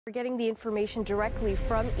We're getting the information directly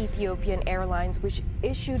from Ethiopian Airlines, which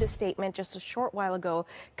issued a statement just a short while ago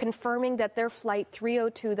confirming that their flight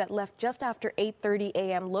 302 that left just after 8:30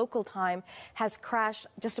 a.m. local time has crashed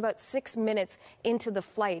just about 6 minutes into the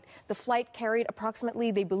flight. The flight carried approximately,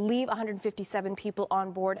 they believe, 157 people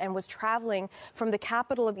on board and was traveling from the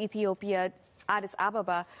capital of Ethiopia, Addis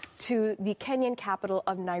Ababa, to the Kenyan capital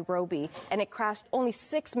of Nairobi, and it crashed only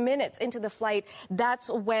 6 minutes into the flight. That's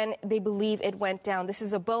when they believe it went down. This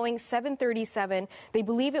is a Boeing 737. They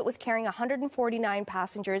believe it was carrying 149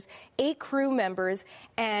 passengers, 8 crew members,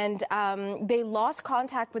 and they lost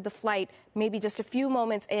contact with the flight maybe just a few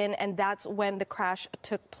moments in, and that's when the crash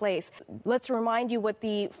took place. Let's remind you what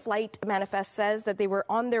the flight manifest says, that they were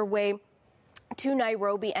on their way to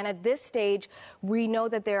Nairobi, and at this stage we know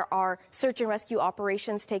that there are search and rescue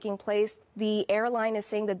operations taking place. The airline is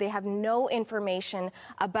saying that they have no information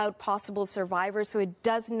about possible survivors, so it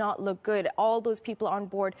does not look good. All those people on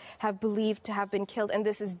board have believed to have been killed, and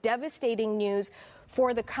this is devastating news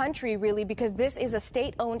for the country, really, because this is a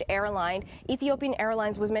state-owned airline. Ethiopian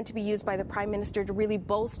Airlines was meant to be used by the Prime Minister to really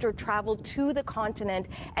bolster travel to the continent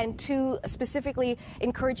and to specifically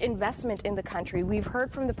encourage investment in the country. We've heard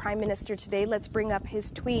from the Prime Minister today. Let's bring up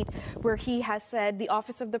his tweet where he has said, the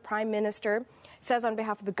Office of the Prime Minister says on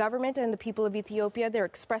behalf of the government and the people of Ethiopia, they're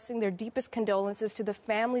expressing their deepest condolences to the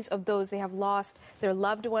families of those they have lost their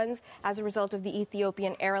loved ones as a result of the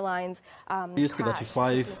Ethiopian Airlines Used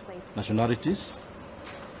 35 nationalities.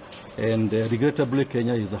 And regrettably,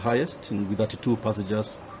 Kenya is the highest, with 32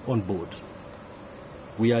 passengers on board.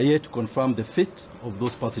 We are yet to confirm the fate of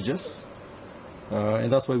those passengers, and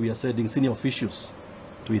that's why we are sending senior officials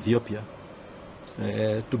to Ethiopia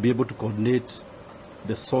to be able to coordinate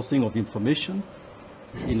the sourcing of information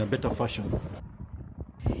in a better fashion.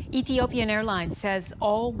 Ethiopian Airlines says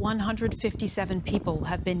all 157 people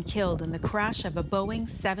have been killed in the crash of a Boeing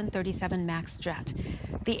 737 MAX jet.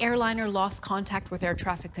 The airliner lost contact with air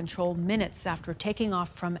traffic control minutes after taking off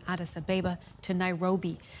from Addis Ababa to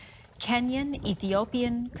Nairobi. Kenyan,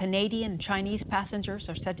 Ethiopian, Canadian, and Chinese passengers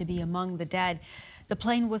are said to be among the dead. The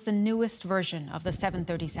plane was the newest version of the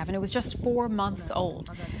 737. It was just 4 months old.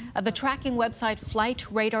 The tracking website Flight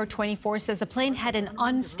Radar 24 says the plane had an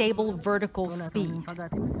unstable vertical speed.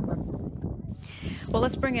 Well,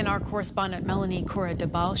 let's bring in our correspondent, Melanie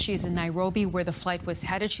Kura-Debal. She's in Nairobi, where the flight was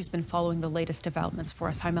headed. She's been following the latest developments for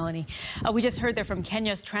us. Hi, Melanie. We just heard there from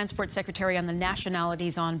Kenya's Transport Secretary on the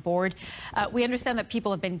nationalities on board. We understand that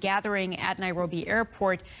people have been gathering at Nairobi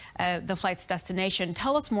Airport, the flight's destination.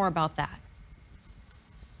 Tell us more about that.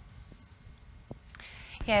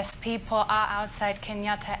 Yes, people are outside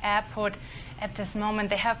Kenyatta Airport at this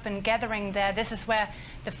moment. They have been gathering there. This is where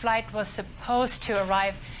the flight was supposed to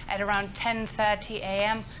arrive at around 10:30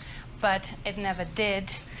 a.m., but it never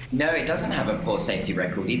did. No, it doesn't have a poor safety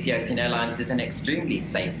record. Ethiopian Airlines is an extremely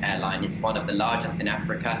safe airline. It's one of the largest in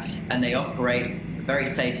Africa, and they operate very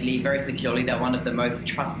safely, very securely. They're one of the most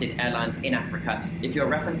trusted airlines in Africa. If you're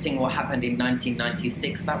referencing what happened in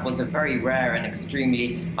 1996, that was a very rare and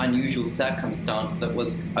extremely unusual circumstance that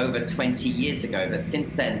was over 20 years ago. But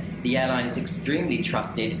since then, the airline is extremely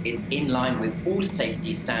trusted. It's in line with all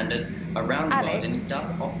safety standards around the world, and it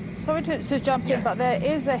does offer... Sorry to jump in, but there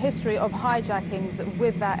is a history of hijackings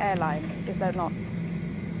with that airline, is there not?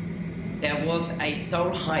 There was a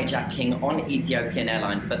sole hijacking on Ethiopian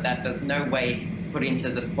Airlines, but that does no way put into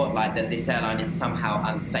the spotlight that this airline is somehow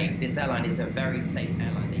unsafe. This airline is a very safe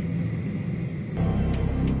airline.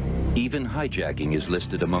 Even hijacking is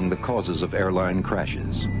listed among the causes of airline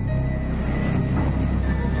crashes.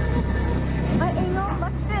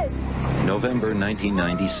 November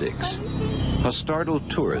 1996. A startled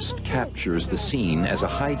tourist captures the scene as a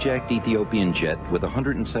hijacked Ethiopian jet with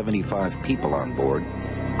 175 people on board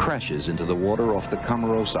crashes into the water off the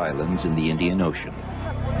Comoros Islands in the Indian Ocean.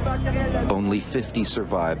 Only 50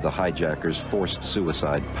 survived the hijackers' forced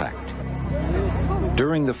suicide pact.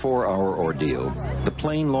 During the 4-hour ordeal, the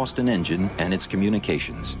plane lost an engine and its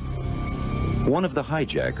communications. One of the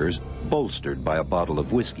hijackers, bolstered by a bottle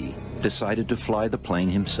of whiskey, decided to fly the plane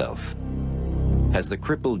himself. As the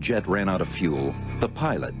crippled jet ran out of fuel, the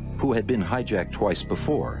pilot, who had been hijacked twice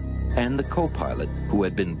before, and the co-pilot, who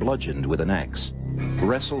had been bludgeoned with an axe,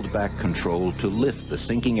 wrestled back control to lift the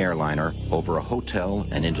sinking airliner over a hotel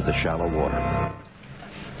and into the shallow water.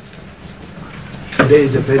 Today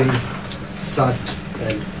is a very sad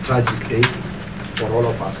and tragic day for all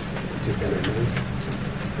of us, Ethiopian Airlines,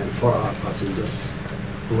 and for our passengers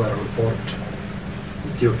who are on board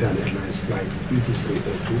Ethiopian Airlines Flight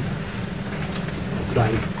ET-302,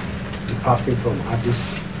 flying, departing from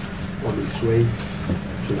Addis on its way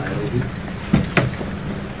to Nairobi.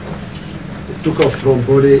 The took off from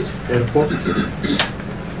Bole Airport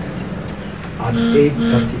at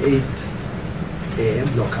 8:38 a.m.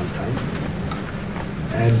 local time,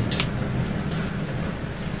 and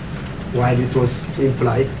while it was in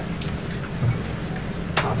flight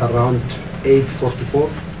at around 8:44,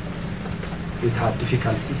 it had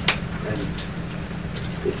difficulties and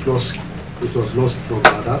it was lost from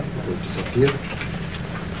radar, it was disappeared.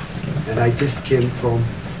 And I just came from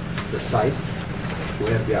the site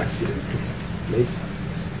where the accident took place.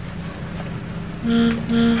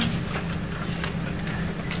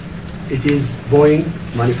 It is Boeing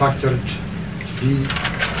manufactured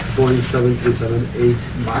Boeing 737-8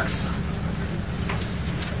 MAX,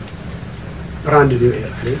 brand new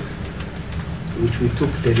airplane, which we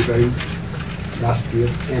took delivery last year,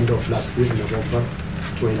 end of last year,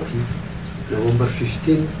 November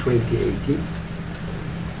 15, 2018.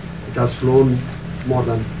 It has flown more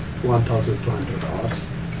than 1,200 hours.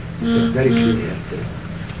 It's a very clean airplane.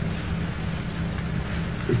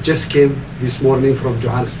 It just came this morning from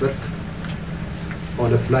Johannesburg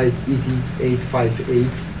on a flight ET-AVJ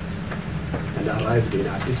and arrived in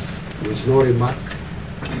Addis with no remark,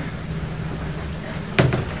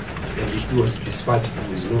 and it was dispatched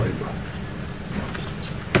with no remark.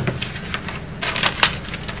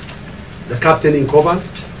 The captain in command,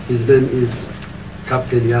 his name is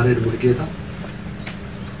Captain Yared Mulgeta.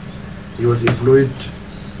 He was employed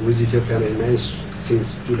with Ethiopian Airlines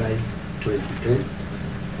since July 2010.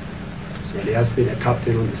 And he has been a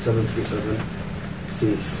captain on the 737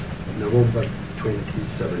 since November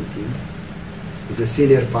 2017. He's a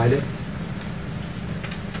senior pilot,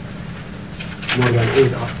 more than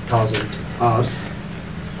 8,000 hours.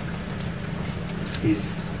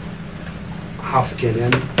 He's half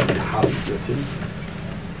Kenyan and half Ethiopian.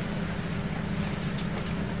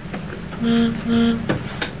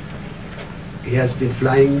 He has been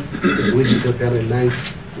flying with Ethiopian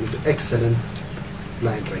Airlines with excellent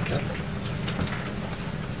flying record.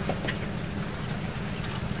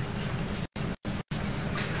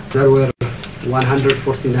 There were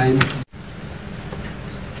 149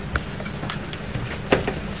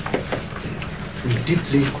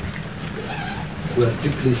 we are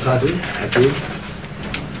deeply saddened again,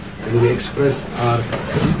 and we express our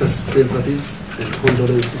deepest sympathies and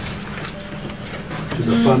condolences to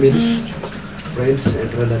the families, friends,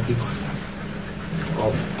 and relatives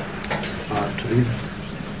of our bereaved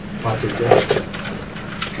passengers.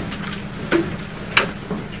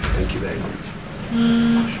 Thank you very much.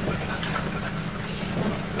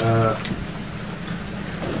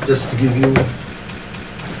 Just to give you a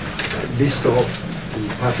list of the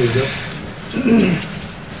passengers,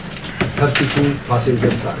 32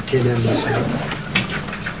 passengers are Kenyan nationals,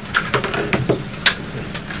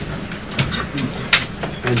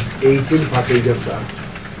 and 18 passengers are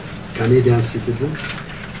Canadian citizens,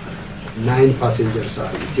 9 passengers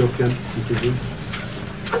are Ethiopian citizens,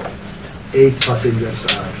 8 passengers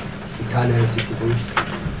are Italian citizens,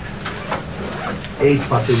 8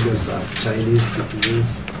 passengers are Chinese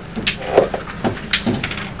citizens,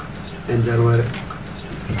 and there were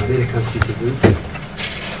American citizens,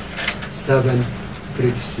 7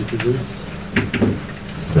 British citizens,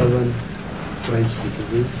 7 French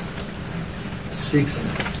citizens,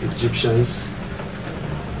 6 Egyptians,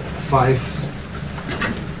 5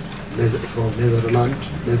 from Netherlands,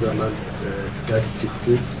 Dutch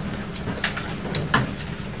citizens,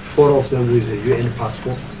 4 of them with a UN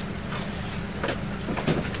passport,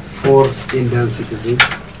 4 Indian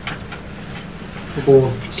citizens,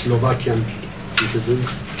 4 Slovakian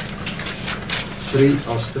citizens, 3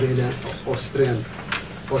 Austrian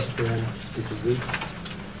citizens,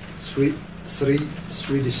 3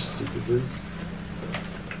 Swedish citizens,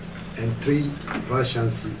 and 3 Russian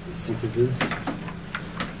citizens,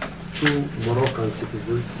 2 Moroccan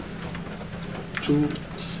citizens, 2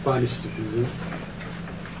 Spanish citizens,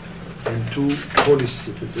 and 2 Polish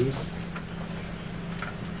citizens,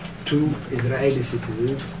 2 Israeli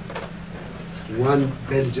citizens, 1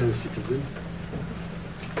 Belgian citizen,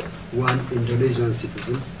 1 Indonesian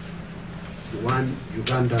citizen, 1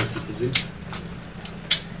 Ugandan citizen,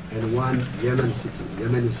 and 1 Yemeni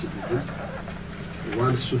citizen,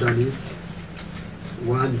 1 Sudanese,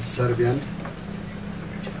 1 Serbian,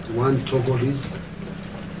 1 Togolese,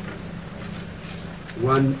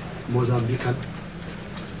 1 Mozambican,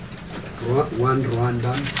 1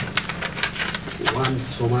 Rwandan, 1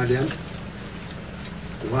 Somalian,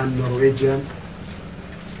 1 Norwegian,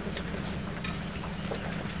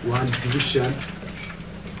 1 Djiboutian,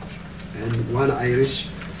 and 1 Irish,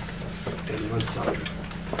 and 1 Saudi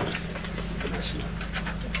national.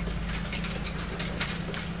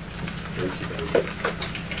 Thank you very much.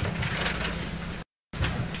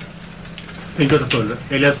 Thank you, Dr.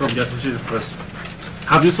 Elias from the Associated Press.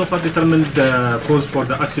 Have you so far determined the cause for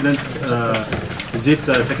the accident? Is it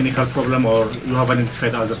a technical problem or you have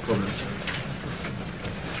identified other problems?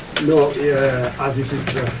 No, as it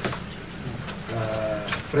is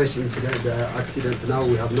fresh incident, the accident now,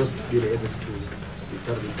 we have not been able to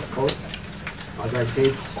determine the cause. As I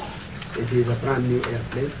said, it is a brand new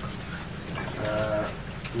airplane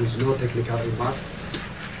with no technical remarks,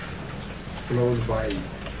 flown by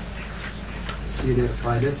senior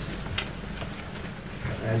pilots,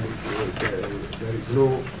 and there is no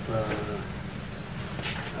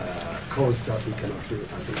cause that we cannot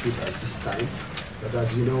attribute at this time. But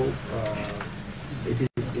as you know, it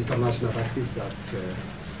is international practice that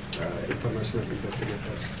international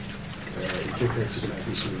investigators, Ethiopian civil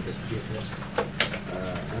aviation investigators,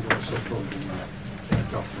 and also from the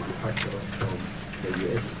aircraft manufacturer from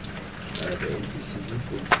the US, the NTC, will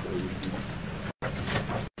be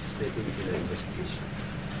participating in the investigation.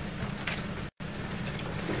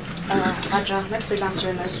 Adra Ahmed, freelance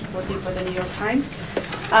journalist reporting for the New York Times.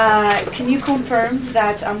 Can you confirm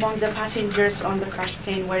that among the passengers on the crashed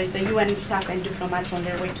plane were the UN staff and diplomats on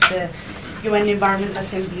their way to the UN Environment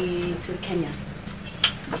Assembly to Kenya?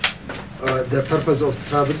 The purpose of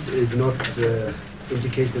travel is not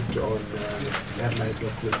indicated on airline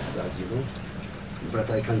documents, as you know, but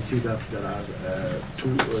I can see that there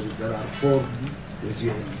are 4 with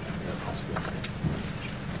UN passports.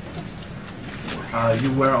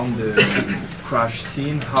 You were on the crash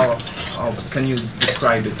scene. How can you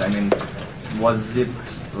describe it? I mean, was it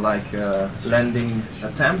like a landing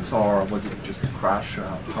attempt or was it just a crash?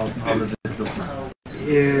 How does it look like?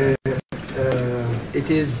 It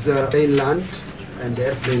is mainland, and the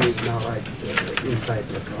airplane is now right inside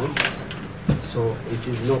the ground. So it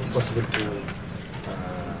is not possible to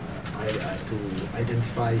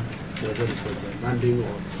identify whether it was a landing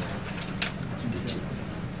or.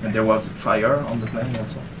 And there was fire on the plane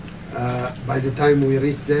also? By the time we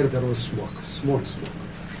reached there was smoke, small smoke.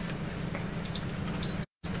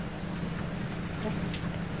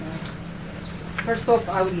 First off,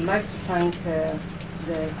 I would like to thank the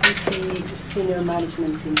ET senior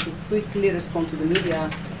management team to quickly respond to the media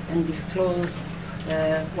and disclose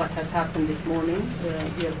what has happened this morning.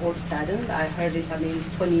 We are all saddened. I heard it,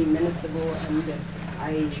 20 minutes ago, and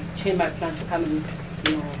I changed my plan to come and,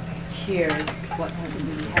 hear what has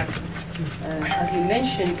really happened. As you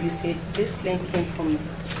mentioned, you said this plane came from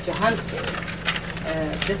Johannesburg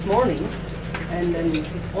this morning, and then it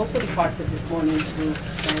also departed this morning to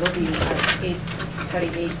Nairobi at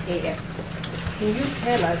 8:38 a.m. Can you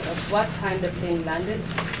tell us at what time the plane landed,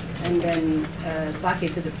 and then back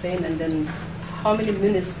into the plane, and then how many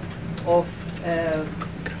minutes of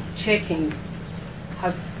checking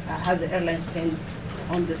has the airline spent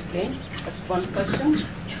on this plane? That's one question.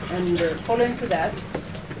 And following to that,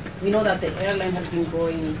 we know that the airline has been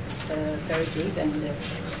growing very big, and the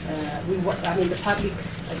public,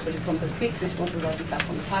 actually from the quick responses that we got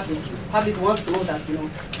from the public wants to know that,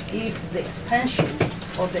 if the expansion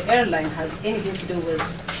of the airline has anything to do with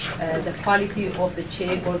the quality of the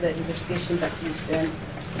check or the investigation that you've done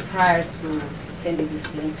prior to sending this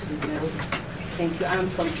plane to Nairobi. Thank you. I'm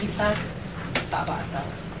from Isaac, Sabata.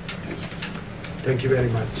 Thank you very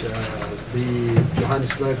much. The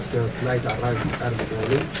Johannesburg flight arrived early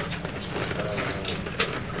morning.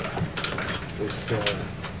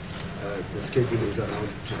 The schedule is around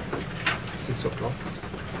 6 o'clock.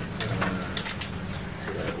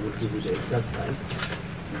 We'll give you the exact time.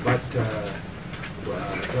 But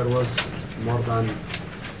there was more than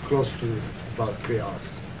close to about 3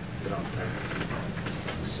 hours ground time.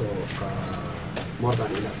 So more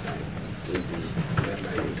than enough time in the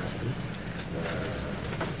airline industry.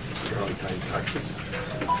 Ground time practice.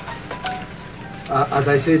 As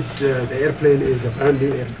I said, the airplane is a brand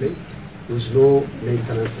new airplane with no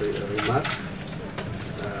maintenance remark.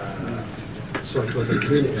 So it was a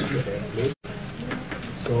clean airplane.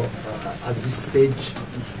 So at this stage,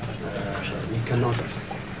 we cannot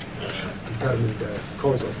determine the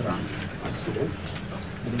cause of the accident.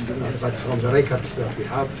 But from the records that we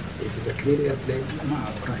have, it is a clean airplane.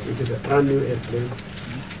 It is a brand new airplane.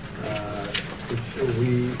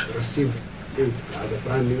 We received it as a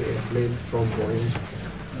brand new airplane from Boeing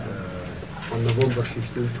on November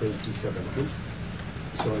 15, 2017.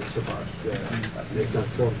 So it's about less than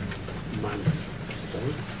 4 months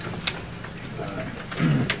old.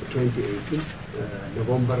 2018,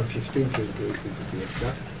 November 15, 2018 to be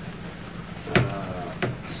exact.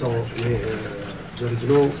 So there is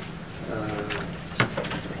no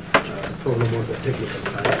problem on the technical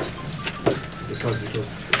side. because it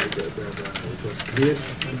was clear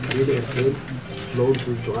airplane flown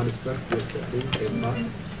to Johannesburg yesterday, came back,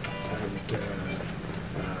 and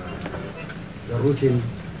the routine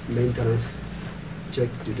maintenance check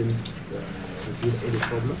didn't reveal any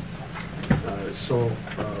problem. So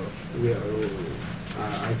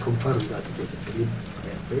I confirmed that it was a clean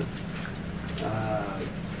airplane.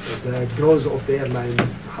 The growth of the airline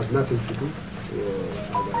has nothing to do,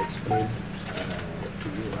 as I explained to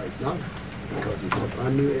you right now, because it's a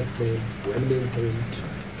brand new airplane, well maintained,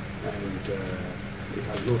 and it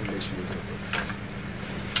has no relation with it.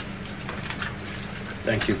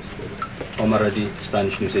 Thank you. Omar Adi,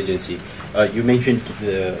 Spanish News Agency. You mentioned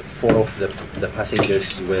 4 of the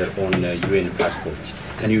passengers were on UN passports.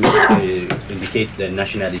 Can you indicate the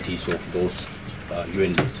nationalities of those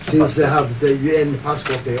UN passports? Since they have the UN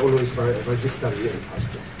passport, they always register UN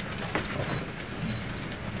passport.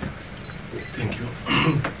 Thank you.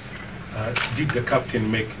 Did the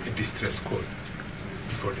captain make a distress call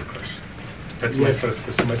before the crash? That's my first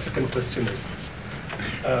question. My second question is,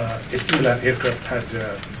 a similar aircraft had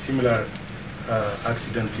a similar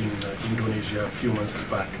accident in Indonesia a few months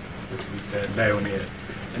back with the Lion Air.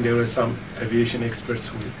 And there were some aviation experts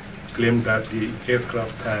who claimed that the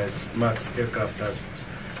aircraft has, MAX aircraft has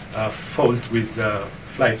a fault with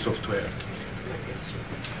flight software.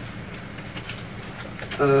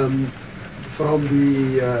 From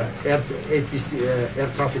the air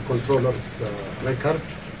traffic controller's record,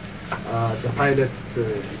 the pilot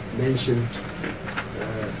mentioned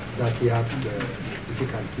that he had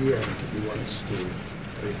difficulty and he wants to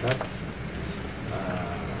return.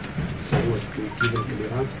 So he was given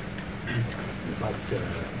clearance, but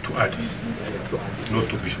to Addis, to Addis, not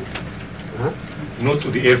to Bishoftu. Huh? Not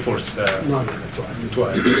to the Air Force. No, to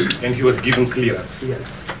Addis. And he was given clearance.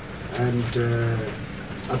 Yes, and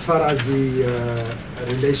as far as the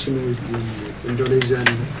relation with the Indonesian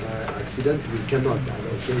accident, we cannot, as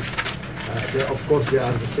I said, of course they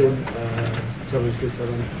are the same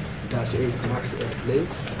 737-8 MAX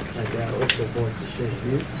airplanes, and they are also both the same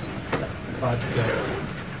new, but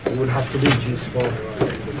we will have to leave this for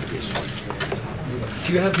investigation.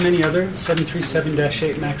 Do you have many other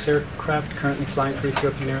 737-8 MAX aircraft currently flying for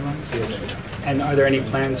Ethiopian Airlines? Yes. And are there any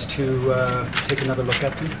plans to take another look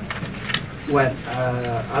at them? Well,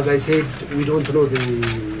 as I said, we don't know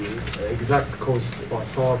the exact cause or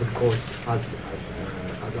probable cause as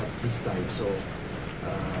at this time. So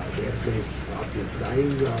the airplanes have been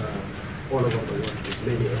flying all over the world with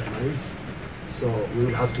many airlines. So we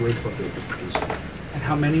will have to wait for the investigation. And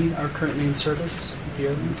how many are currently in service with the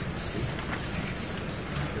airline?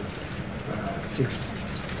 6.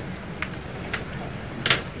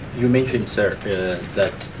 You mentioned, sir,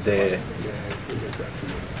 that the...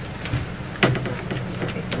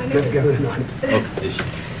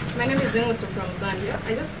 My name is Zengoto from Zambia.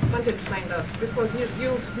 I just wanted to find out, because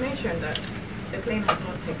you've mentioned that the plane had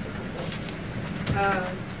not taken before.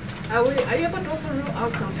 Are you able to also rule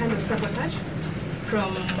out some kind of sabotage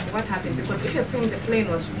from what happened? Because if you're saying the plane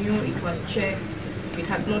was new, it was checked, it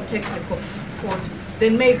had no technical fault,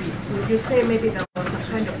 then maybe, would you say maybe there was some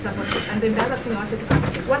kind of sabotage? And then the other thing I wanted to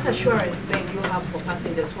ask is, what assurance then do you have for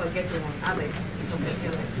passengers who are getting on other Ethiopian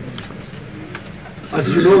airlines?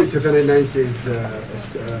 As you know, Ethiopian Airlines is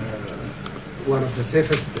one of the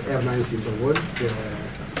safest airlines in the world.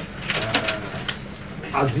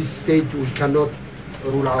 At this stage, we cannot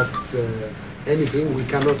rule out anything. We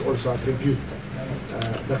cannot also attribute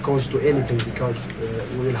the cause to anything, because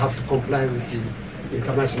we will have to comply with the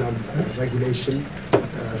international regulation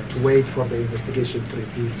to wait for the investigation to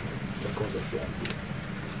reveal the cause of the accident.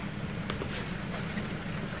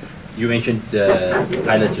 You mentioned the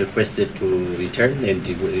pilot requested to return and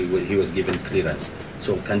he was given clearance.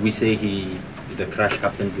 So can we say the crash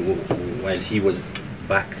happened while he was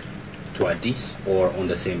back to Addis or on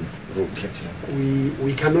the same route?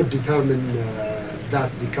 We cannot determine that,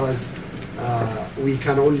 because we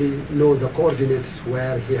can only know the coordinates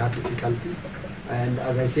where he had difficulty. And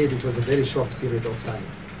as I said, it was a very short period of time.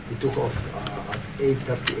 He took off at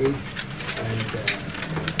 8:38, and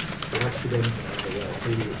the accident,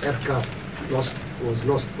 the aircraft was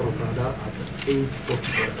lost from radar at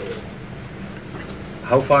 8:44.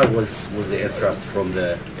 How far was the aircraft from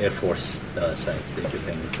the Air Force site, the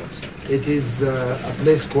Ethiopian Air Force? It is a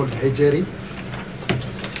place called Hijacking,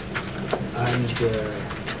 and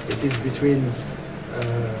it is between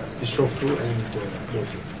Bishoftu and Bole.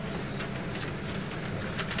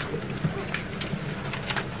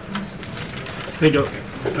 Thank you.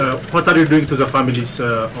 What are you doing to the families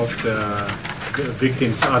of the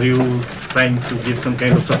victims? Are you trying to give some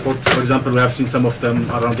kind of support? For example, we have seen some of them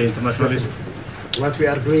around the international airport. What we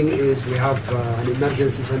are doing is we have an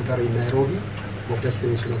emergency center in Nairobi, the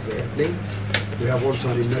destination of the airplane. We have also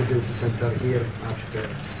an emergency center here at the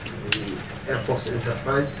airport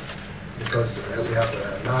enterprise because we have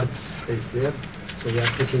a large space there. So we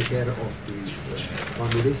are taking care of the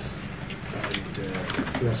families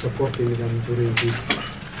and we are supporting them during this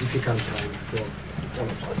difficult time for all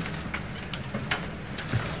of us.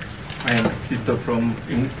 I am Tito from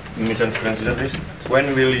Indonesian French journalist.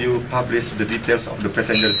 When will you publish the details of the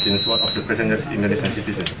passengers, since one of the passengers is Indonesian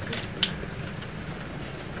citizen?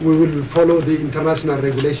 We will follow the international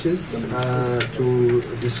regulations to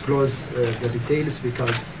disclose the details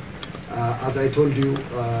because, as I told you,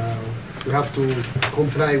 we have to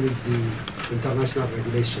comply with the international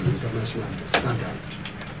regulation, international standard.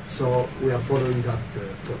 So we are following that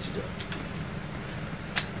procedure.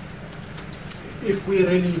 If we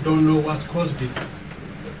really don't know what caused it,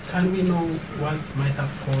 can we know what might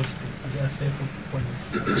have caused it? Is there a set of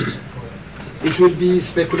points? It will be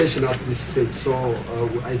speculation at this stage. So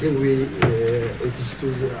I think it is to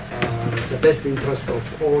the best interest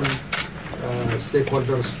of all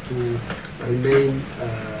stakeholders to remain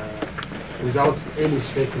without any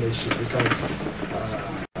speculation because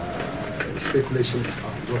speculations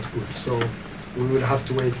are not good. So we will have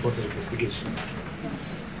to wait for the investigation.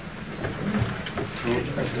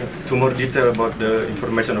 To more detail about the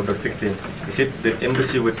information of the victim, is it the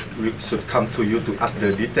embassy should come to you to ask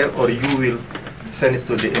the detail, or you will send it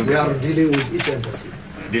to the embassy? We are dealing with each embassy.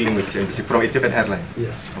 Dealing with the embassy from Ethiopian Airlines?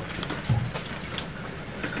 Yes.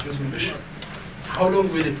 Excuse me, how long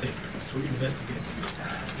will it take to investigate?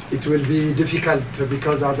 It will be difficult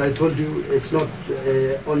because, as I told you, it's not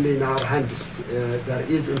only in our hands. There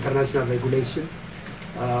is international regulation.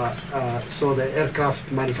 So the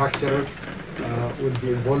aircraft manufacturer will be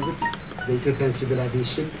involved, the Ethiopian Civil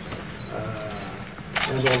Aviation,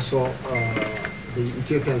 and also the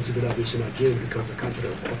Ethiopian Civil Aviation again, because the country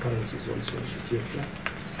of occurrence is also Ethiopia.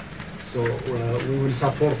 So we will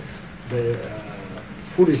support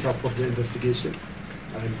fully support the investigation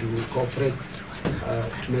and to cooperate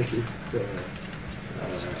to make it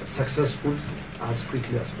successful as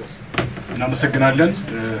quickly as possible. እናመሰግናለን።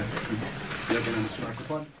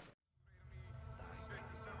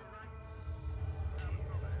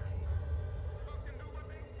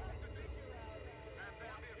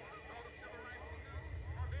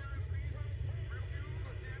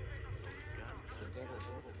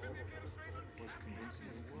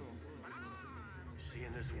 See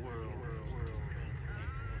in this world